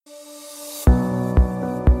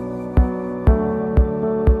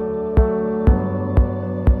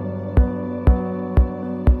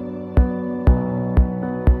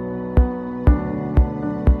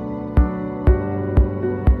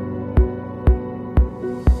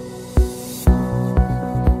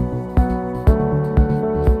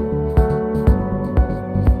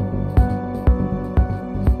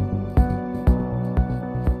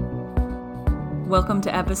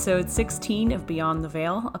Welcome to episode 16 of Beyond the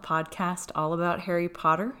Veil, a podcast all about Harry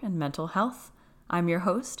Potter and mental health. I'm your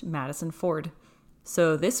host, Madison Ford.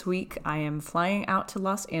 So this week, I am flying out to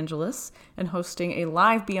Los Angeles and hosting a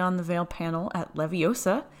live Beyond the Veil panel at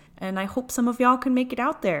Leviosa, and I hope some of y'all can make it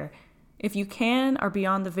out there. If you can, our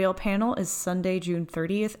Beyond the Veil panel is Sunday, June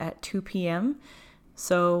 30th at 2 p.m.,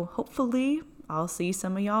 so hopefully I'll see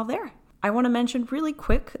some of y'all there. I want to mention really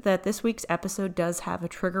quick that this week's episode does have a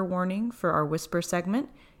trigger warning for our Whisper segment.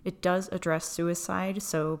 It does address suicide,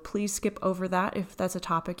 so please skip over that if that's a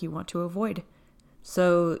topic you want to avoid.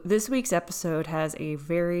 So this week's episode has a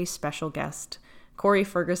very special guest. Cori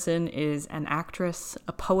Ferguson is an actress,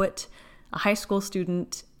 a poet, a high school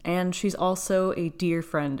student, and she's also a dear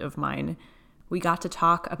friend of mine. We got to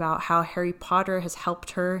talk about how Harry Potter has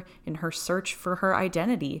helped her in her search for her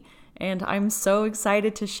identity, and I'm so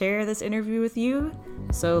excited to share this interview with you,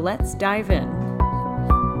 so let's dive in.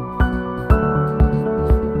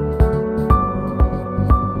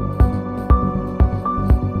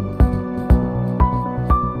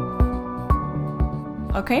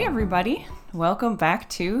 Okay, everybody, welcome back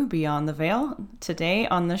to Beyond the Veil. Today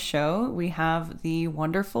on the show, we have the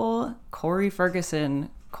wonderful Cori Ferguson.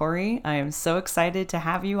 Cori, I am so excited to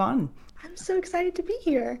have you on. I'm so excited to be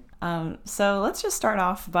here. So let's just start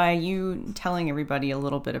off by you telling everybody a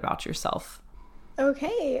little bit about yourself.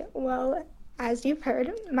 Okay, well, as you've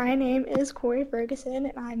heard, my name is Cori Ferguson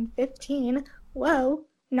and I'm 15. Whoa,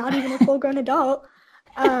 not even a full-grown adult.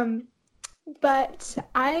 But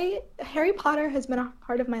Harry Potter has been a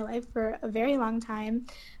part of my life for a very long time.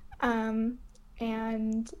 And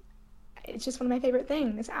it's just one of my favorite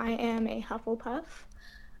things. I am a Hufflepuff.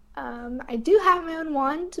 I do have my own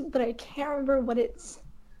wand, but I can't remember what it's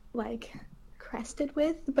like crested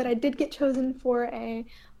with, but I did get chosen for a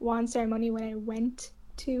wand ceremony when I went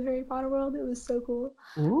to Harry Potter World. It was so cool.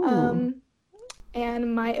 Ooh.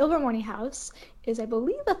 And my Ilvermorny house is, I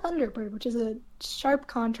believe, a Thunderbird, which is a sharp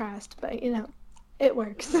contrast, but it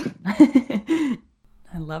works. I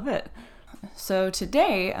love it. So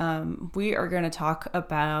today we are going to talk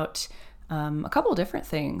about a couple different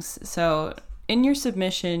things. So in your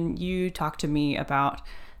submission, you talked to me about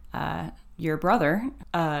your brother,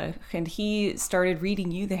 and he started reading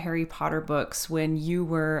you the Harry Potter books when you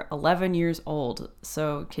were 11 years old.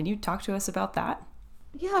 So can you talk to us about that?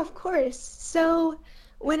 Yeah, of course. So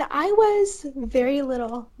when I was very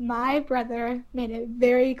little, my brother made it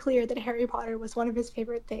very clear that Harry Potter was one of his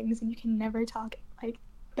favorite things, and you can never talk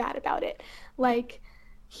bad about it.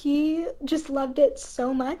 He just loved it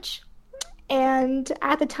so much. And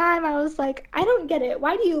at the time, I was like, I don't get it.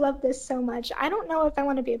 Why do you love this so much? I don't know if I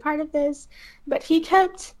want to be a part of this. But he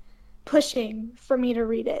kept pushing for me to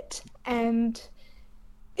read it. And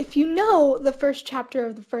if you know the first chapter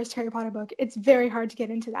of the first Harry Potter book, it's very hard to get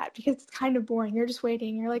into that because it's kind of boring. You're just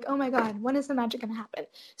waiting. You're like, oh my God, when is the magic going to happen?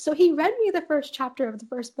 So he read me the first chapter of the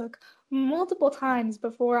first book multiple times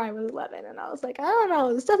before I was 11. And I was like, I don't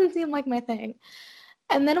know, this doesn't seem like my thing.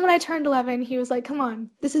 And then when I turned 11, he was like, come on,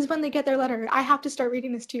 this is when they get their letter. I have to start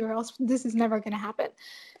reading this to you or else this is never going to happen.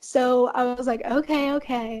 So I was like,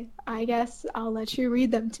 okay, I guess I'll let you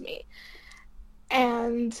read them to me.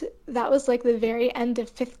 And that was the very end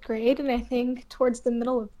of 5th grade. And I think towards the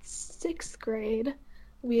middle of 6th grade,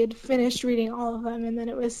 we had finished reading all of them. And then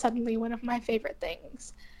it was suddenly one of my favorite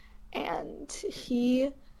things. And he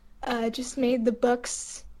just made the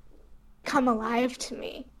books come alive to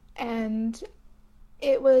me. And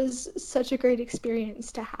it was such a great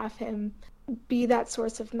experience to have him be that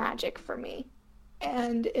source of magic for me.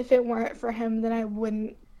 And if it weren't for him, then I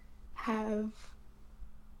wouldn't have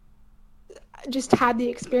just had the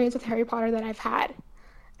experience with Harry Potter that I've had.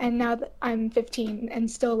 And now that I'm 15 and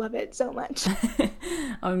still love it so much.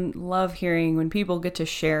 I love hearing when people get to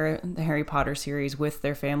share the Harry Potter series with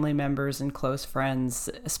their family members and close friends,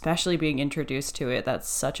 especially being introduced to it. That's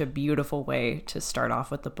such a beautiful way to start off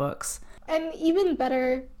with the books. And even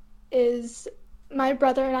better is my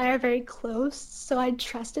brother and I are very close, so I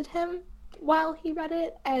trusted him while he read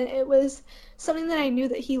it, and it was something that I knew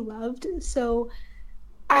that he loved, so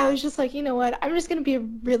I was just like, you know what, I'm just going to be a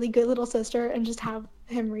really good little sister and just have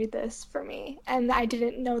him read this for me, and I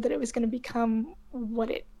didn't know that it was going to become what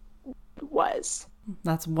it was.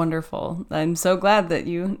 That's wonderful. I'm so glad that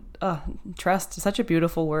you trust, such a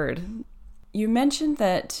beautiful word. You mentioned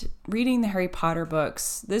that reading the Harry Potter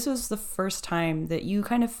books, this was the first time that you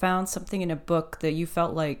kind of found something in a book that you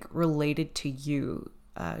felt like related to you.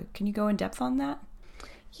 Can you go in depth on that?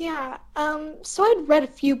 Yeah, so I'd read a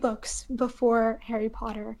few books before Harry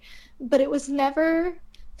Potter, but it was never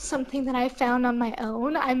something that I found on my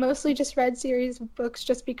own. I mostly just read series of books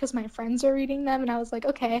just because my friends are reading them, and I was like,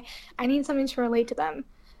 okay, I need something to relate to them.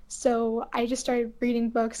 So I just started reading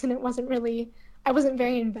books, and I wasn't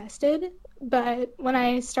very invested. But when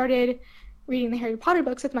I started reading the Harry Potter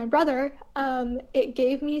books with my brother, it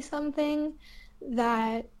gave me something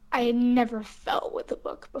that I had never felt with a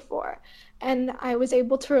book before. And I was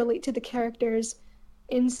able to relate to the characters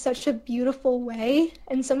in such a beautiful way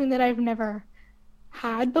and something that I've never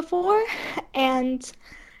had before. And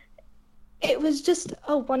it was just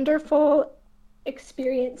a wonderful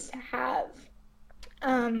experience to have.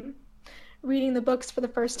 Um, Reading the books for the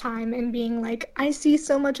first time and being like, I see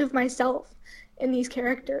so much of myself in these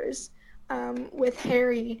characters. With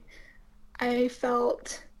Harry, I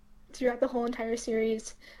felt throughout the whole entire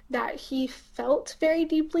series that he felt very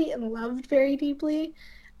deeply and loved very deeply.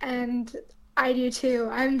 And I do too.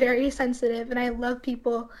 I'm very sensitive and I love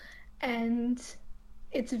people, and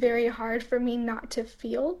it's very hard for me not to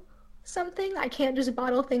feel something. I can't just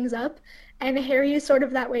bottle things up. And Harry is sort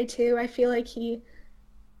of that way too. I feel like he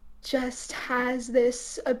just has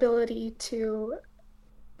this ability to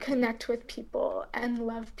connect with people and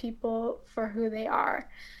love people for who they are.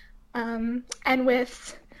 And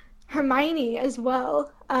with Hermione as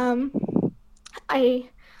well, I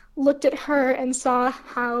looked at her and saw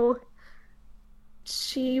how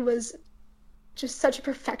she was just such a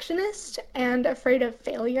perfectionist and afraid of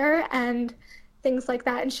failure and things like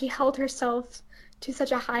that. And she held herself to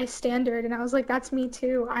such a high standard. And I was like, that's me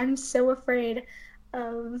too. I'm so afraid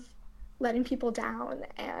of letting people down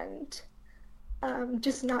and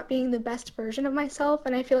just not being the best version of myself.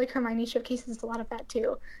 And I feel like Hermione showcases a lot of that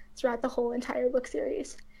too throughout the whole entire book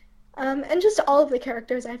series. And just all of the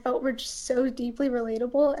characters I felt were just so deeply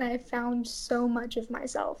relatable, and I found so much of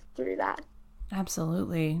myself through that.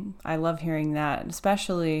 Absolutely. I love hearing that,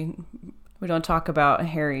 especially we don't talk about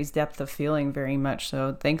Harry's depth of feeling very much.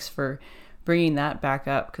 So thanks for bringing that back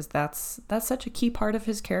up, because that's such a key part of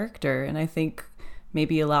his character. And I think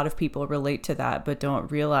maybe a lot of people relate to that, but don't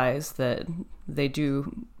realize that they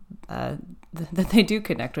do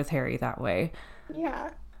connect with Harry that way.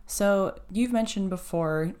 Yeah. So you've mentioned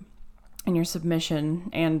before in your submission,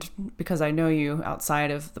 and because I know you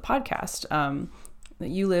outside of the podcast, that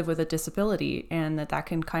you live with a disability and that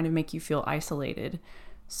can kind of make you feel isolated.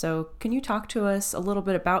 So can you talk to us a little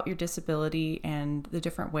bit about your disability and the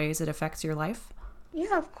different ways it affects your life?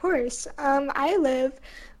 Yeah, of course. I live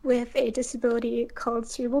with a disability called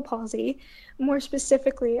cerebral palsy. More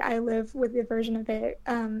specifically, I live with a version of it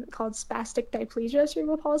called spastic diplegia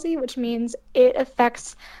cerebral palsy, which means it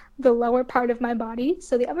affects the lower part of my body.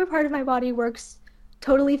 So the upper part of my body works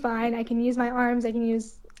totally fine. I can use my arms, I can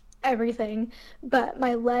use everything, but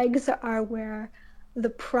my legs are where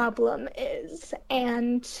the problem is.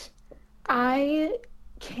 And I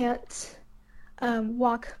can't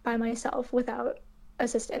walk by myself without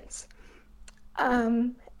assistance.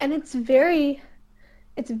 And it's very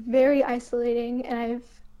isolating, and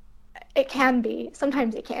it can be,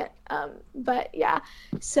 sometimes it can't, but yeah.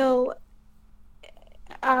 So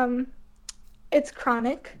it's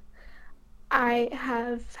chronic. I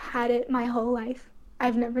have had it my whole life.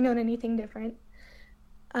 I've never known anything different.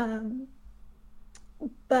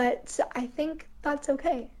 But I think that's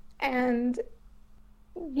okay. And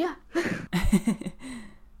yeah.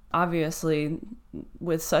 Obviously,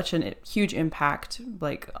 with such a huge impact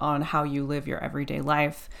like on how you live your everyday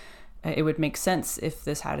life, it would make sense if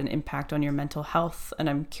this had an impact on your mental health. And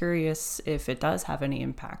I'm curious if it does have any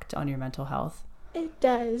impact on your mental health. It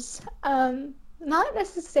does. Not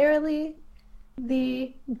necessarily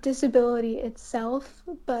the disability itself,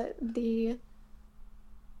 but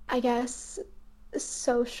I guess,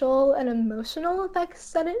 social and emotional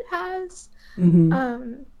effects that it has.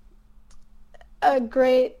 Mm-hmm. A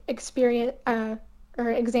great experience or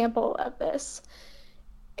example of this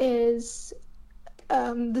is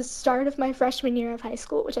the start of my freshman year of high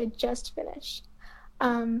school, which I just finished.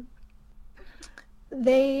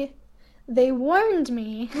 They warned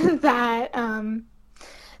me that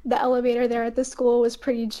the elevator there at the school was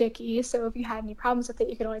pretty jicky, so if you had any problems with it,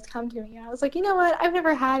 you could always come to me. And I was like, you know what? I've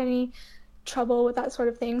never had any trouble with that sort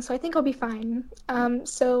of thing, so I think I'll be fine.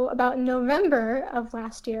 So about November of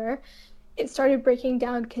last year, it started breaking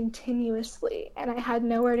down continuously, and I had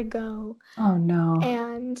nowhere to go. Oh, no.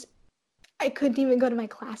 And I couldn't even go to my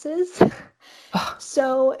classes.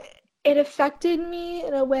 So it affected me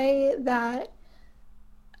in a way that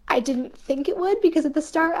I didn't think it would, because at the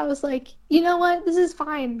start I was like, you know what, this is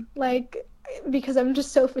fine. Like, because I'm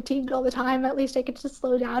just so fatigued all the time, at least I get to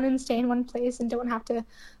slow down and stay in one place and don't have to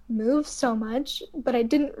move so much. But I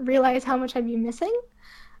didn't realize how much I'd be missing.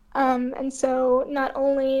 And so not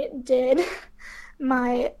only did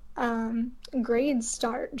my grades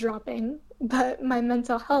start dropping, but my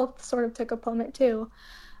mental health sort of took a plummet too.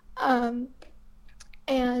 Um,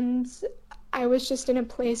 and I was just in a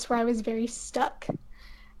place where I was very stuck,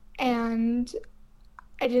 and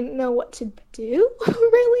I didn't know what to do,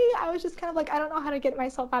 really. I was just kind of like, I don't know how to get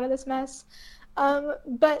myself out of this mess.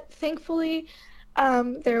 But thankfully,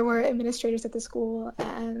 there were administrators at the school,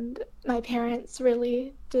 and my parents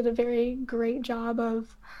really did a very great job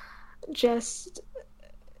of just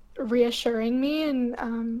reassuring me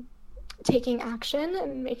and taking action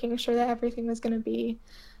and making sure that everything was going to be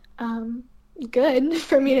good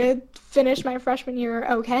for me to finish my freshman year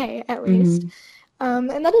okay, at least. And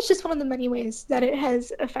that is just one of the many ways that it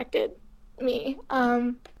has affected me.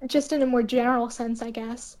 Just in a more general sense, I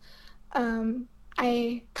guess.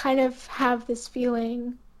 I kind of have this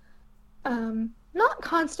feeling, not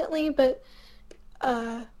constantly, but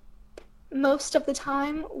most of the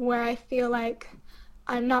time, where I feel like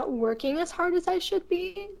I'm not working as hard as I should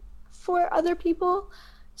be for other people.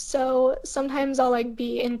 So sometimes I'll like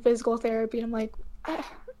be in physical therapy and I'm like,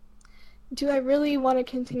 do I really want to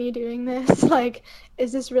continue doing this? Like,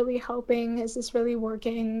 is this really helping? Is this really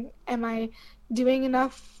working? Am I doing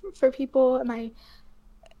enough for people? Am I,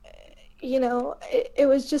 it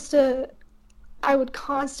was just I would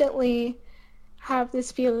constantly have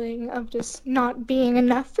this feeling of just not being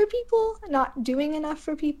enough for people, not doing enough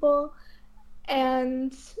for people.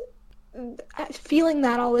 And feeling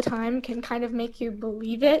that all the time can kind of make you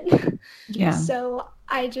believe it. Yeah. So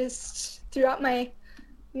I just, throughout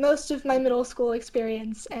most of my middle school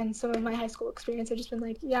experience and some of my high school experience, I've just been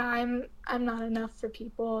like, yeah, I'm not enough for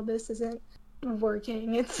people. This isn't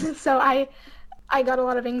working. So I got a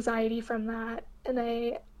lot of anxiety from that, and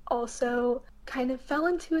I also kind of fell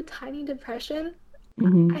into a tiny depression,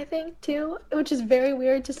 I think, too, which is very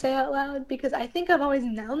weird to say out loud because I think I've always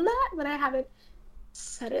known that, but I haven't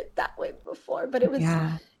said it that way before. But it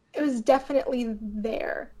was definitely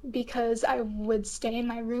there because I would stay in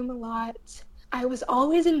my room a lot. I was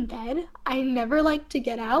always in bed. I never liked to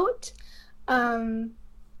get out. And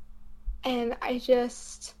I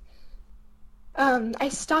just, I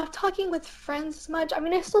stopped talking with friends as much. I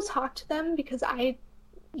mean, I still talk to them because I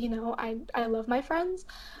love my friends,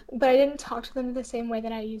 but I didn't talk to them the same way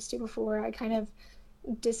that I used to before. I kind of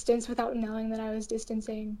distanced without knowing that I was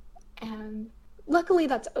distancing. And luckily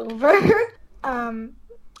that's over.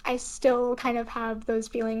 I still kind of have those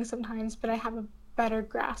feelings sometimes, but I have a better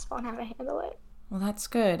grasp on how to handle it. Well, that's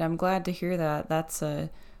good. I'm glad to hear that. That's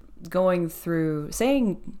going through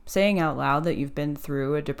saying out loud that you've been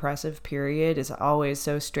through a depressive period is always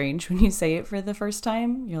so strange when you say it for the first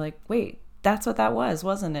time. You're like, wait, that's what that was,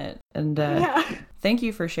 wasn't it? And thank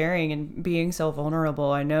you for sharing and being so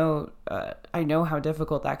vulnerable. I know how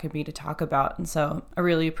difficult that can be to talk about, and so I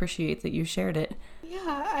really appreciate that you shared it.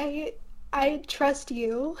 Yeah, I trust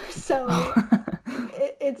you, so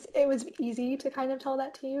it was easy to kind of tell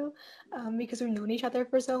that to you, because we've known each other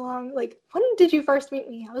for so long. Like, when did you first meet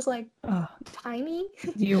me? I was like tiny.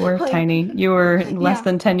 You were tiny. You were less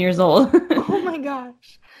than 10 years old. Oh my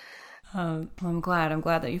gosh. I'm glad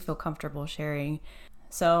that you feel comfortable sharing.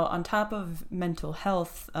 So on top of mental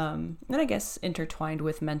health, and I guess intertwined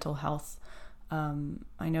with mental health,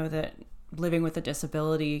 I know that living with a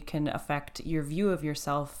disability can affect your view of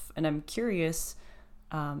yourself. And I'm curious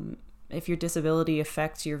if your disability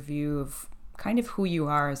affects your view of kind of who you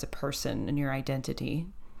are as a person and your identity.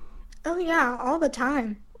 Oh yeah, all the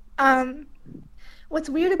time. What's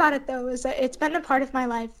weird about it though is that it's been a part of my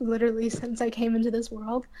life literally since I came into this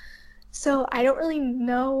world. So I don't really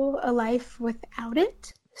know a life without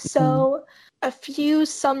it. So a few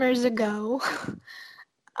summers ago,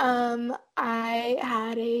 I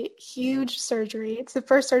had a huge surgery. It's the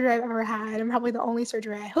first surgery I've ever had, and probably the only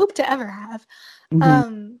surgery I hope to ever have.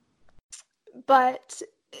 But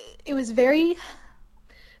it was very,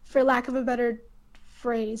 for lack of a better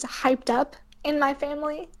phrase, hyped up in my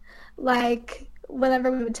family. Like,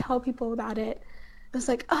 whenever we would tell people about it, it was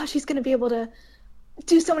like, oh, she's going to be able to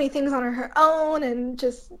do so many things on her own, and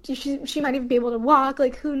just she might even be able to walk.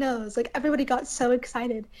 Like, who knows? Like, everybody got so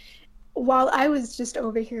excited, while I was just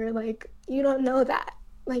over here like, you don't know that.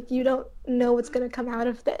 Like, you don't know what's going to come out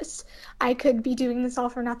of this. I could be doing this all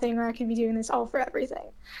for nothing, or I could be doing this all for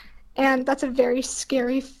everything. And that's a very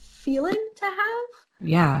scary feeling to have.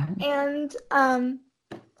 Yeah. And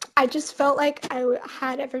I just felt like I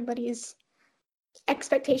had everybody's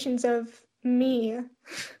expectations of me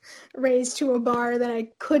raised to a bar that I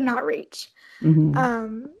could not reach.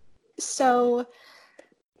 So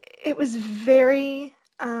it was very,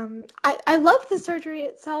 I love the surgery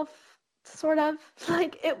itself. sort of.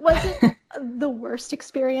 Like, it wasn't the worst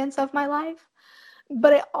experience of my life,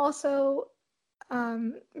 but it also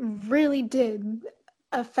really did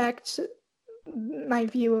affect my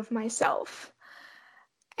view of myself.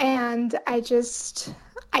 And I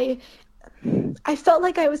felt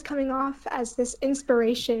like I was coming off as this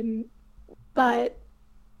inspiration, but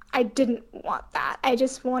I didn't want that. I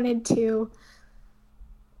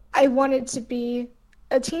wanted to be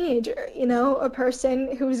a teenager, you know, a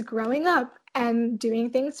person who's growing up and doing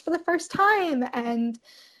things for the first time and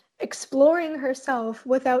exploring herself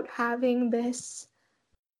without having this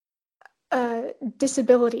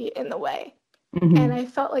disability in the way. Mm-hmm. And I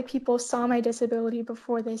felt like people saw my disability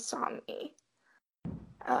before they saw me.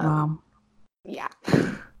 Wow. Yeah.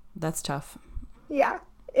 That's tough. Yeah,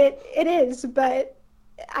 it is, but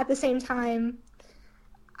at the same time,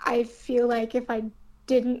 I feel like if I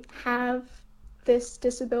didn't have this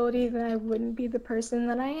disability, then I wouldn't be the person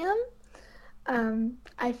that I am.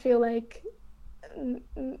 I feel like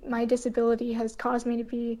my disability has caused me to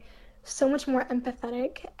be so much more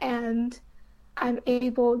empathetic, and I'm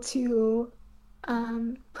able to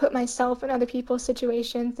put myself in other people's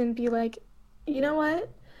situations and be like, you know what?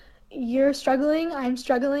 You're struggling, I'm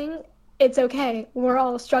struggling. It's okay. We're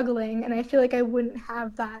all struggling. And I feel like I wouldn't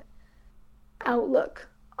have that outlook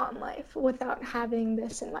on life without having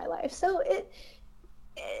this in my life. So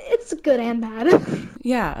it's good and bad.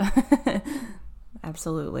 Yeah,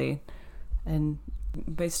 absolutely. And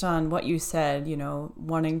based on what you said, you know,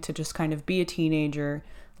 wanting to just kind of be a teenager,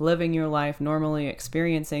 living your life normally,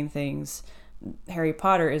 experiencing things, Harry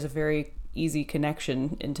Potter is a very easy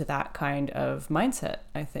connection into that kind of mindset,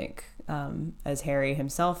 I think, as Harry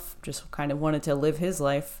himself just kind of wanted to live his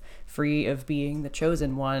life free of being the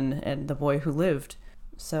chosen one and the boy who lived.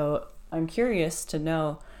 So I'm curious to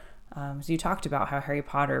know, so you talked about how Harry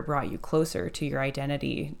Potter brought you closer to your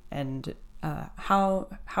identity, and how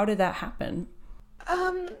did that happen?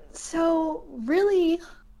 So really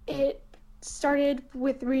it started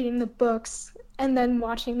with reading the books and then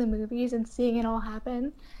watching the movies and seeing it all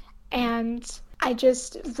happen. And I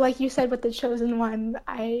just, like you said with the Chosen One,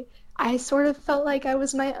 I sort of felt like I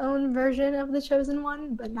was my own version of the Chosen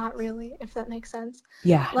One, but not really, if that makes sense.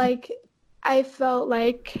 Yeah. Like, I felt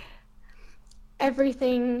like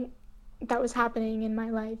everything that was happening in my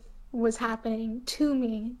life was happening to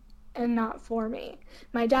me and not for me.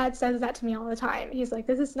 My dad says that to me all the time. He's like,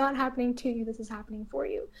 this is not happening to you, this is happening for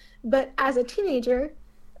you. But as a teenager,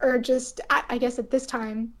 or just, I guess at this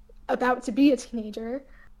time, about to be a teenager,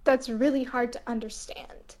 that's really hard to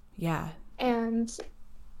understand. Yeah. And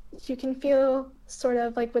you can feel sort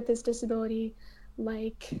of like with this disability,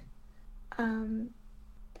 like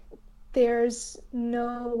there's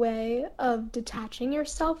no way of detaching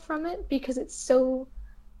yourself from it because it's so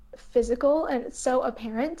physical and it's so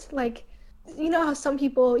apparent. Like, you know how some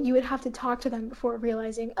people, you would have to talk to them before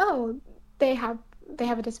realizing, oh, they have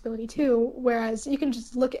a disability too, whereas you can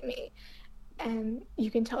just look at me and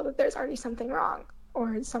you can tell that there's already something wrong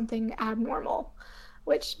or something abnormal,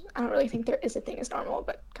 which I don't really think there is a thing as normal,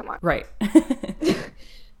 but come on. Right.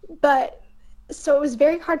 But so it was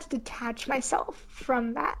very hard to detach myself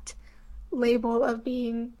from that label of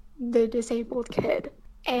being the disabled kid.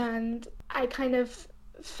 And I kind of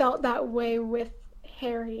felt that way with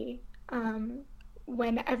Harry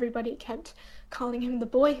when everybody kept calling him the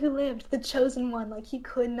boy who lived, the chosen one. Like, he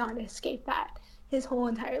could not escape that his whole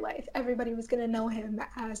entire life. Everybody was going to know him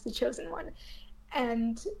as the chosen one.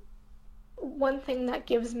 And one thing that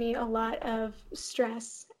gives me a lot of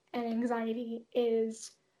stress and anxiety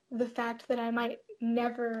is the fact that I might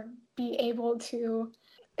never be able to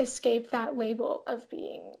escape that label of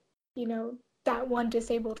being, you know, that one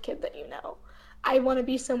disabled kid that you know. I want to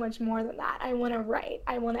be so much more than that. I want to write.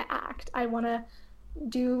 I want to act. I want to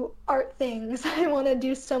do art things. I want to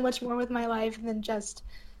do so much more with my life than just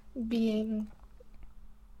being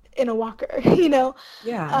in a walker, you know?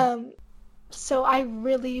 Yeah. So I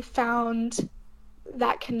really found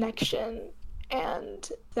that connection and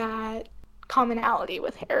that commonality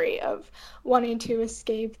with Harry of wanting to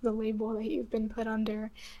escape the label that you've been put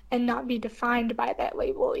under and not be defined by that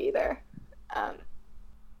label either.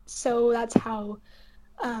 So that's how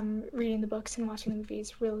reading the books and watching the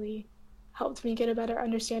movies really helped me get a better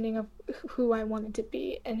understanding of who I wanted to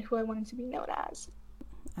be and who I wanted to be known as.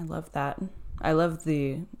 I love that. I love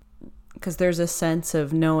because there's a sense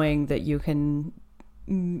of knowing that you can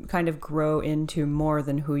kind of grow into more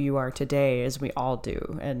than who you are today, as we all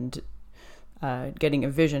do, and getting a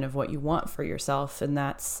vision of what you want for yourself. And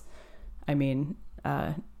that's, I mean,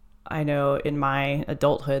 I know in my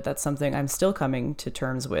adulthood, that's something I'm still coming to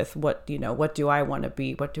terms with. What do I want to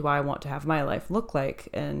be? What do I want to have my life look like?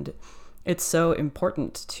 And It's so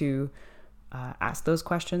important to ask those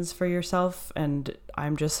questions for yourself. And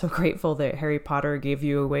I'm just so grateful that Harry Potter gave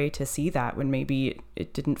you a way to see that when maybe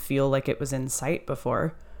it didn't feel like it was in sight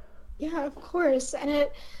before. Yeah, of course. And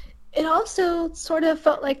it also sort of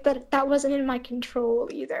felt like that wasn't in my control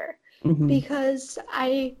either, Mm-hmm. because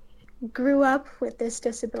I grew up with this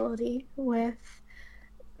disability, with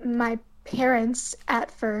my parents at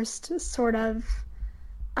first sort of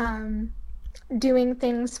um, doing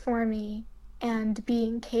things for me and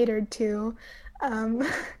being catered to. Um,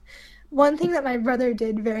 one thing that my brother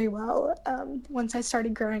did very well, once I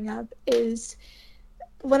started growing up, is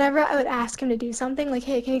whenever I would ask him to do something, like,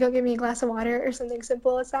 hey, can you go get me a glass of water or something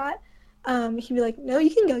simple as that, he'd be like, no, you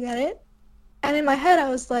can go get it. And in my head, I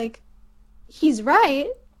was like, he's right,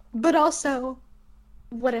 but also,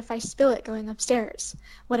 what if I spill it going upstairs?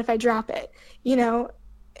 What if I drop it? You know?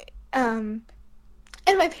 Um,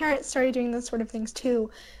 and my parents started doing those sort of things too,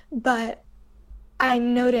 but I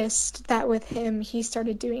noticed that with him, he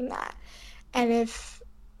started doing that. And if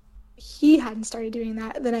he hadn't started doing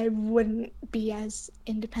that, then I wouldn't be as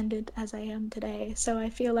independent as I am today. So I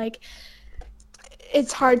feel like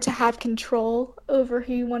it's hard to have control over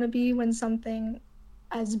who you want to be when something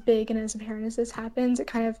as big and as apparent as this happens. It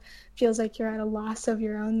kind of feels like you're at a loss of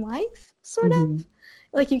your own life, sort of. Mm-hmm.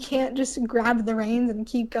 Like you can't just grab the reins and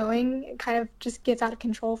keep going. It kind of just gets out of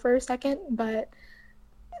control for a second. But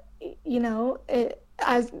you know,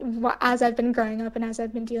 as I've been growing up and as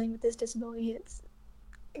I've been dealing with this disability, it's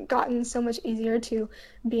gotten so much easier to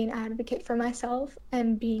be an advocate for myself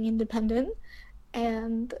and being independent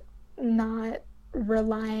and not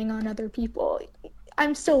relying on other people.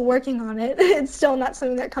 I'm still working on it. It's still not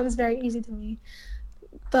something that comes very easy to me,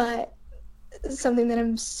 but something that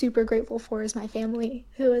I'm super grateful for is my family,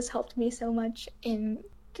 who has helped me so much in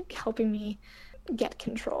helping me get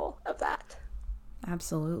control of that.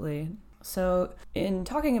 Absolutely. So, in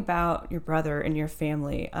talking about your brother and your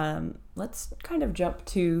family, let's kind of jump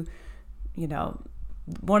to, you know,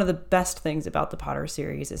 one of the best things about the Potter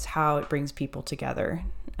series is how it brings people together.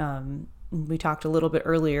 We talked a little bit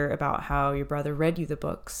earlier about how your brother read you the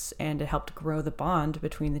books and it helped grow the bond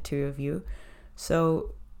between the two of you.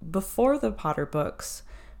 So, before the Potter books,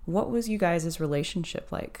 what was you guys'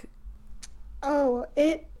 relationship like? Oh,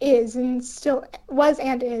 it is and still was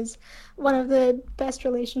and is one of the best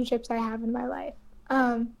relationships I have in my life.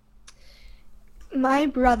 Um, my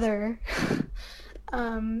brother,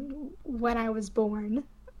 when I was born,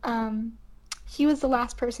 um, he was the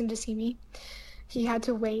last person to see me. He had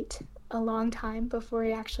to wait a long time before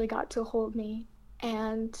he actually got to hold me.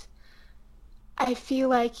 And I feel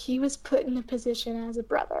like he was put in a position as a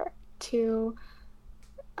brother to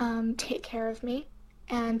take care of me.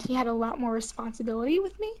 And he had a lot more responsibility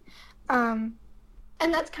with me. Um,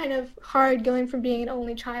 and that's kind of hard going from being an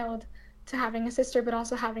only child to having a sister, but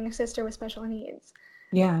also having a sister with special needs.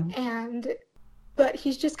 Yeah. And, but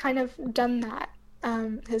he's just kind of done that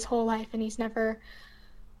his whole life. And he's never,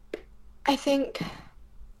 I think,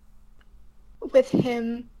 with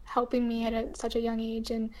him helping me at such a young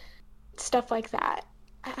age and stuff like that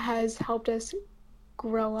has helped us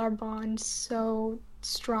grow our bond so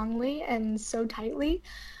strongly and so tightly.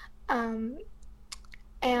 Um,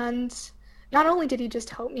 and not only did he just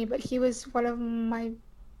help me, but he was one of my,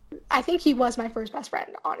 I think he was my first best friend,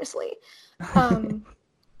 honestly. Um,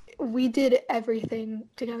 we did everything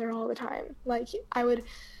together all the time. Like, I would,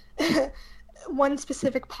 one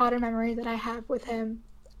specific Potter memory that I have with him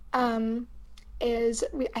is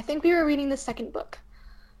I think we were reading the second book.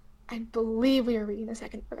 I believe we were reading the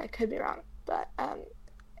second book. I could be wrong, but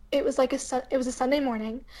it was like it was a Sunday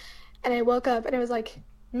morning, and I woke up and it was like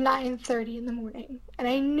 9:30 in the morning, and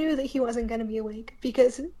I knew that he wasn't going to be awake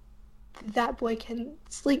because that boy can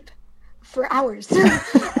sleep for hours.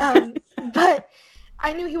 But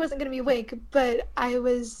I knew he wasn't going to be awake, but I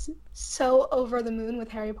was so over the moon with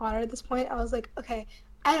Harry Potter at this point. I was like, okay,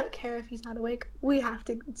 I don't care if he's not awake. We have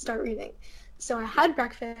to start reading. So I had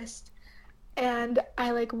breakfast, and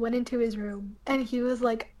I like went into his room, and he was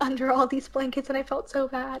like under all these blankets, and I felt so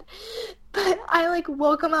bad. But I like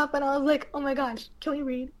woke him up, and I was like, oh my gosh, can we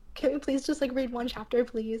read? Can we please just like read one chapter,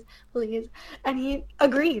 please, please? And he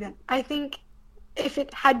agreed. I think if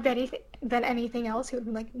it had been anything else, he would have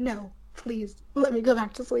been like, no, please, let me go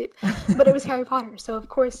back to sleep. But it was Harry Potter, so of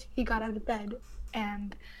course he got out of bed,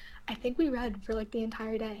 and I think we read for like the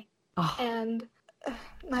entire day. Oh, And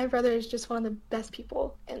my brother is just one of the best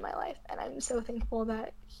people in my life, and I'm so thankful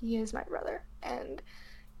that he is my brother, and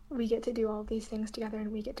we get to do all these things together,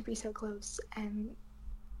 and we get to be so close, and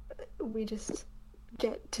we just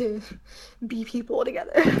get to be people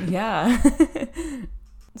together. yeah.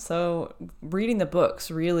 So reading the books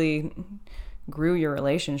really grew your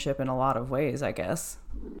relationship in a lot of ways, I guess.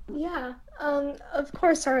 Yeah. Of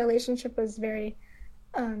course, our relationship was very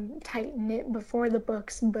tight-knit before the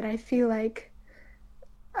books, but I feel like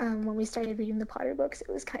when we started reading the Potter books, it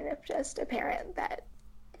was kind of just apparent that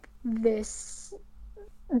this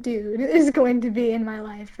dude is going to be in my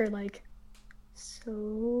life for like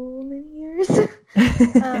so many years.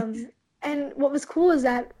 And what was cool is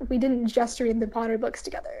that we didn't just read the Potter books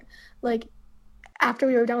together. Like, after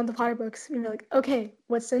we were done with the Potter books, we were like, okay,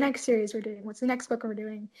 what's the next series we're doing? What's the next book we're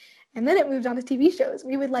doing? And then it moved on to TV shows.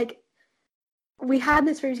 We had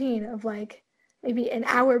this routine of like maybe an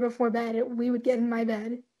hour before bed, we would get in my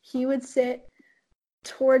bed. He would sit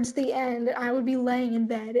towards the end, I would be laying in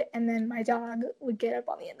bed, and then my dog would get up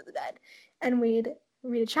on the end of the bed. And we'd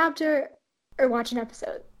read a chapter or watch an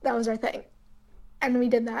episode. That was our thing. And we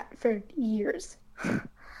did that for years.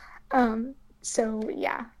 So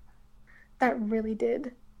yeah, that really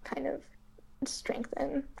did kind of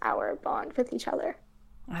strengthen our bond with each other.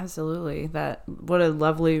 Absolutely. What a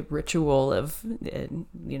lovely ritual of,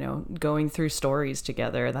 going through stories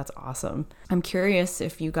together. That's awesome. I'm curious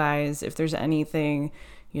if there's anything,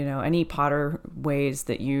 any Potter ways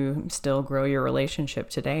that you still grow your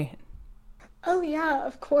relationship today. Oh yeah,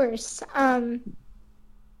 of course.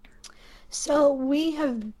 So we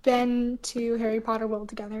have been to Harry Potter World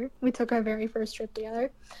together. We took our very first trip together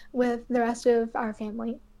with the rest of our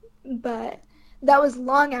family, but that was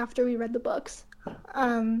long after we read the books.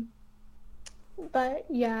 But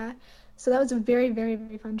yeah, so that was a very, very,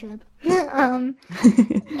 very fun trip.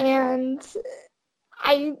 And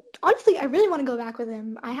I really want to go back with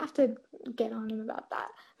him. I have to get on him about that.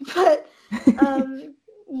 But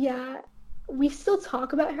yeah, we still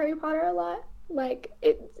talk about Harry Potter a lot. Like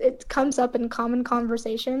it comes up in common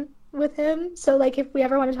conversation with him. So like if we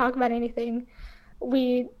ever want to talk about anything,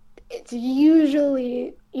 it's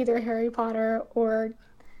usually either Harry Potter or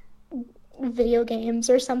video games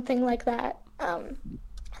or something like that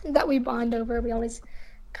that we bond over. We always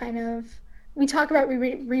we talk about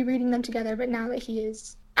rereading them together, but now that he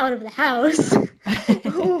is out of the house,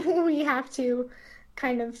 we have to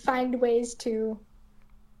kind of find ways to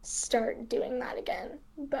start doing that again.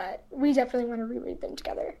 But we definitely want to reread them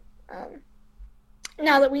together.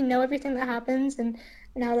 Now that we know everything that happens and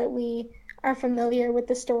now that we are familiar with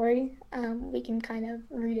the story, we can kind of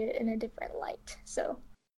read it in a different light. So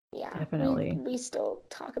yeah, definitely. We still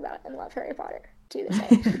talk about and love Harry Potter to this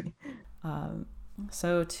day.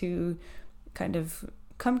 So to kind of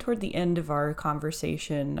come toward the end of our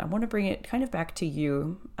conversation, I want to bring it kind of back to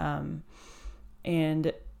you.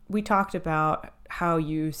 And we talked about how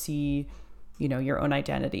you see, your own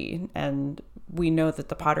identity. And we know that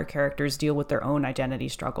the Potter characters deal with their own identity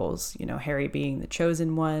struggles, Harry being the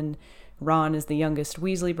chosen one, Ron is the youngest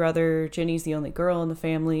Weasley brother, Ginny's the only girl in the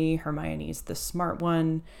family, Hermione's the smart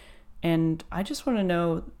one. And I just want to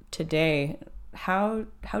know today, how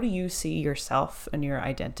do you see yourself and your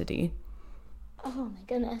identity? Oh my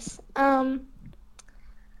goodness. I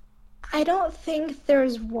don't think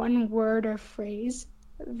there's one word or phrase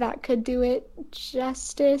that could do it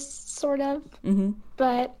justice, sort of. Mm-hmm.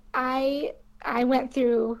 But I went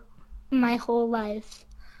through my whole life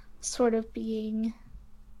sort of being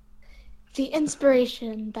the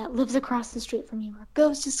inspiration that lives across the street from you or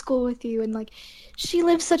goes to school with you, and like she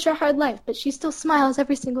lives such a hard life but she still smiles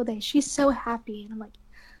every single day, she's so happy. And I'm like,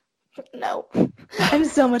 no, I'm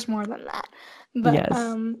so much more than that. But yes.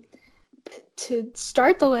 To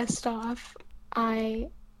start the list off, I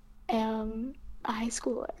am a high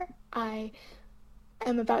schooler. I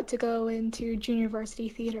am about to go into junior varsity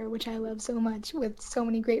theater, which I love so much, with so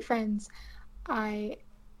many great friends. I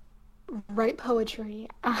write poetry.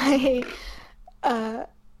 I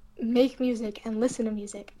make music and listen to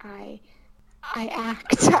music. I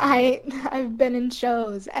act. I've been in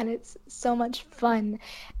shows, and it's so much fun.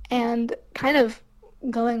 And kind of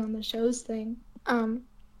going on the shows thing,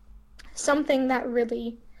 something that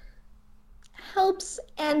really helps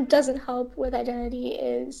and doesn't help with identity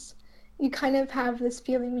is you kind of have this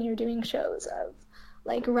feeling when you're doing shows of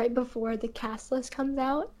like right before the cast list comes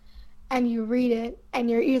out and you read it and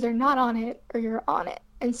you're either not on it or you're on it.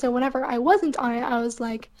 And so whenever I wasn't on it, I was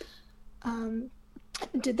like,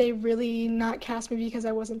 did they really not cast me because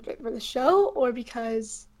I wasn't fit for the show, or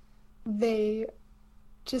because they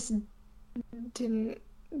just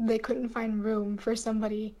they couldn't find room for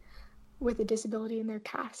somebody with a disability in their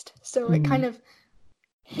cast? So it kind of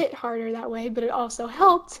hit harder that way, but it also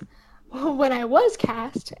helped when I was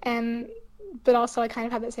cast. But also I kind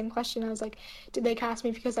of had that same question. I was like, did they cast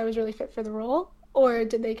me because I was really fit for the role, or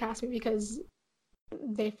did they cast me because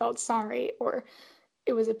they felt sorry, or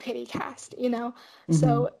it was a pity cast, you know? Mm-hmm.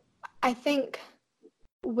 So I think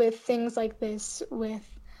with things like this, with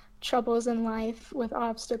troubles in life, with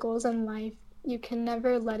obstacles in life, you can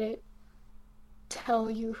never let it tell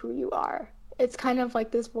you who you are. It's kind of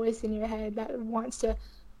like this voice in your head that wants to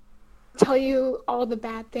tell you all the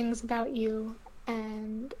bad things about you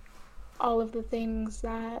and all of the things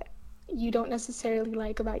that you don't necessarily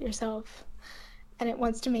like about yourself. And it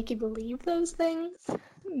wants to make you believe those things,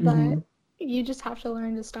 Mm-hmm. but you just have to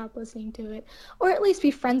learn to stop listening to it, or at least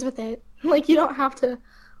be friends with it. Like, you don't have to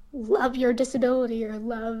love your disability or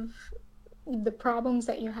love the problems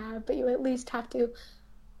that you have, but you at least have to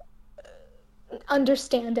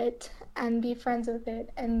understand it and be friends with it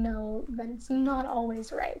and know that it's not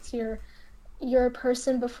always right. You're a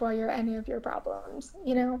person before you're any of your problems,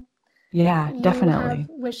 you know? Yeah, You have definitely.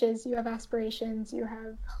 wishes, you have aspirations, you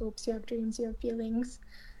have hopes, you have dreams, you have feelings,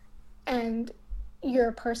 and you're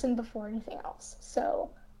a person before anything else.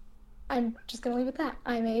 So I'm just gonna leave it at that.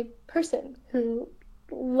 I'm a person who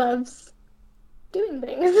loves doing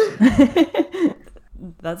things.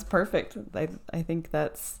 That's perfect. I think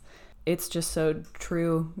it's just so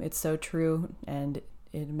true. It's so true. And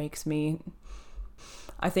it makes me,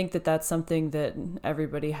 I think that that's something that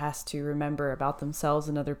everybody has to remember about themselves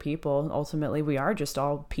and other people. Ultimately, we are just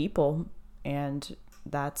all people. And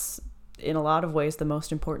that's, in a lot of ways, the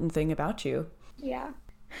most important thing about you. Yeah.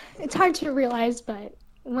 It's hard to realize, but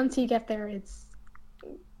once you get there, it's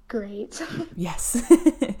great. Yes.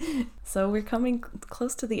 So we're coming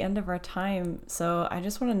close to the end of our time. So I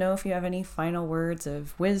just want to know if you have any final words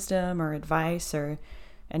of wisdom or advice or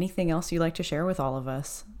anything else you'd like to share with all of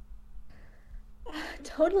us.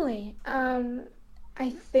 Totally. I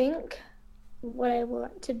think what I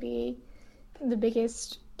want to be the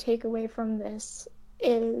biggest takeaway from this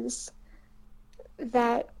is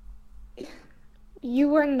that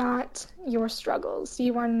you are not your struggles.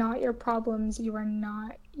 You are not your problems. You are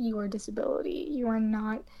not your disability. You are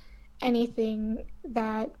not anything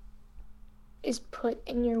that is put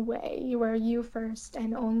in your way. You are you first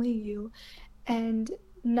and only you. And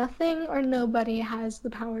nothing or nobody has the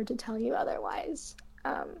power to tell you otherwise.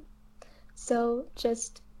 Um, so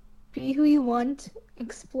just be who you want,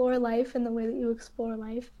 explore life in the way that you explore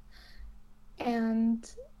life, and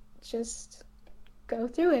just go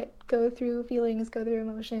through it. Go through feelings, go through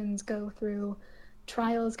emotions, go through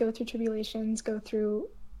trials, go through tribulations, go through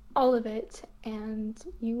all of it, and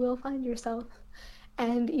you will find yourself.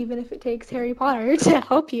 And even if it takes Harry Potter to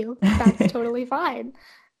help you, that's totally fine.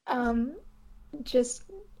 Um, just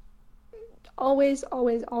always,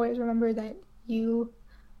 always, always remember that you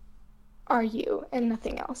are you and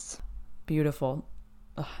nothing else. Beautiful.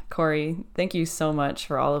 Ugh, Corey, thank you so much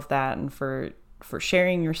for all of that and for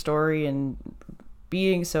sharing your story and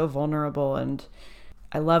being so vulnerable. And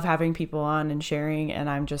I love having people on and sharing, and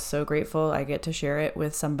I'm just so grateful I get to share it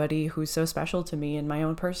with somebody who's so special to me in my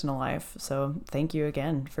own personal life. So thank you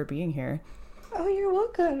again for being here. Oh, you're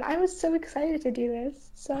welcome. I was so excited to do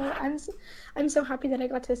this. So I'm so happy that I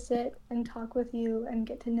got to sit and talk with you and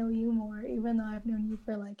get to know you more, even though I've known you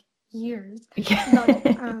for like years. But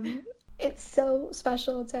Yeah. it's so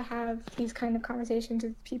special to have these kind of conversations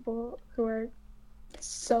with people who are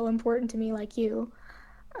so important to me, like you.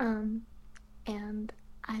 Um, and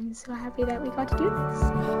I'm so happy that we got to do this.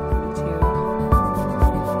 Me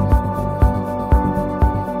too.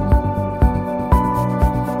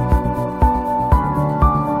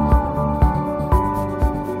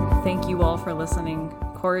 Thank you all for listening.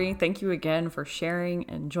 Corey, thank you again for sharing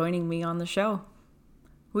and joining me on the show.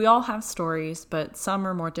 We all have stories, but some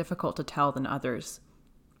are more difficult to tell than others.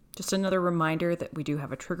 Just another reminder that we do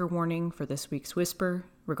have a trigger warning for this week's whisper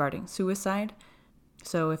regarding suicide.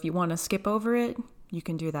 So if you want to skip over it, you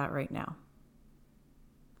can do that right now.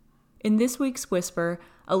 In this week's whisper,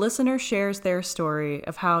 a listener shares their story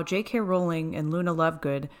of how J.K. Rowling and Luna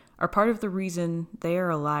Lovegood are part of the reason they are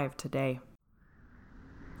alive today.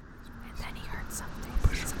 And then he heard something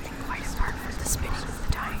quite apart from the spinning of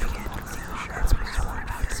the dying candle. That's what I want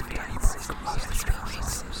about his face. His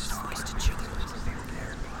feelings, noise to chew.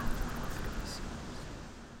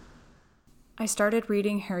 I started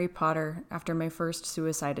reading Harry Potter after my first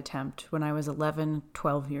suicide attempt when I was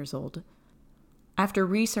 12 years old. After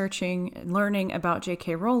researching and learning about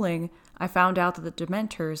J.K. Rowling, I found out that the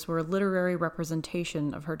Dementors were a literary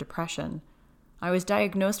representation of her depression. I was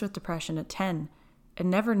diagnosed with depression at 10 and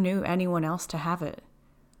never knew anyone else to have it.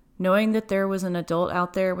 Knowing that there was an adult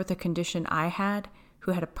out there with a condition I had,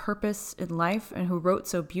 who had a purpose in life and who wrote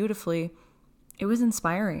so beautifully, it was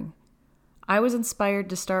inspiring. I was inspired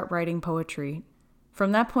to start writing poetry.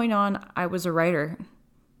 From that point on, I was a writer.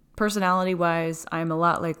 Personality-wise, I'm a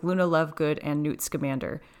lot like Luna Lovegood and Newt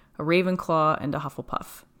Scamander, a Ravenclaw and a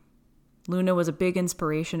Hufflepuff. Luna was a big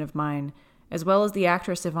inspiration of mine, as well as the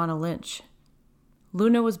actress Ivana Lynch.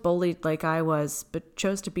 Luna was bullied like I was, but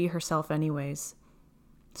chose to be herself anyways.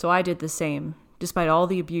 So I did the same, despite all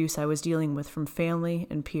the abuse I was dealing with from family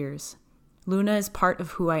and peers. Luna is part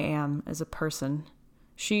of who I am as a person.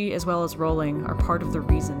 She, as well as Rowling, are part of the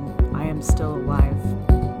reason I am still alive.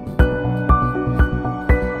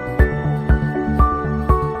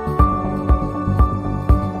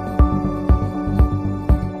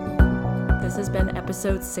 This has been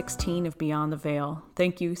episode 16 of Beyond the Veil.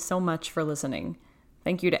 Thank you so much for listening.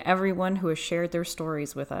 Thank you to everyone who has shared their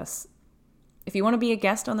stories with us. If you want to be a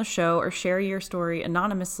guest on the show or share your story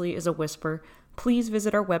anonymously as a whisper, please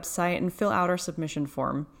visit our website and fill out our submission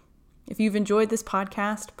form. If you've enjoyed this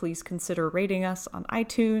podcast, please consider rating us on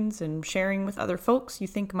iTunes and sharing with other folks you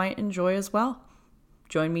think might enjoy as well.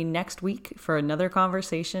 Join me next week for another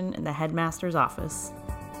conversation in the headmaster's office.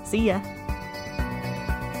 See ya!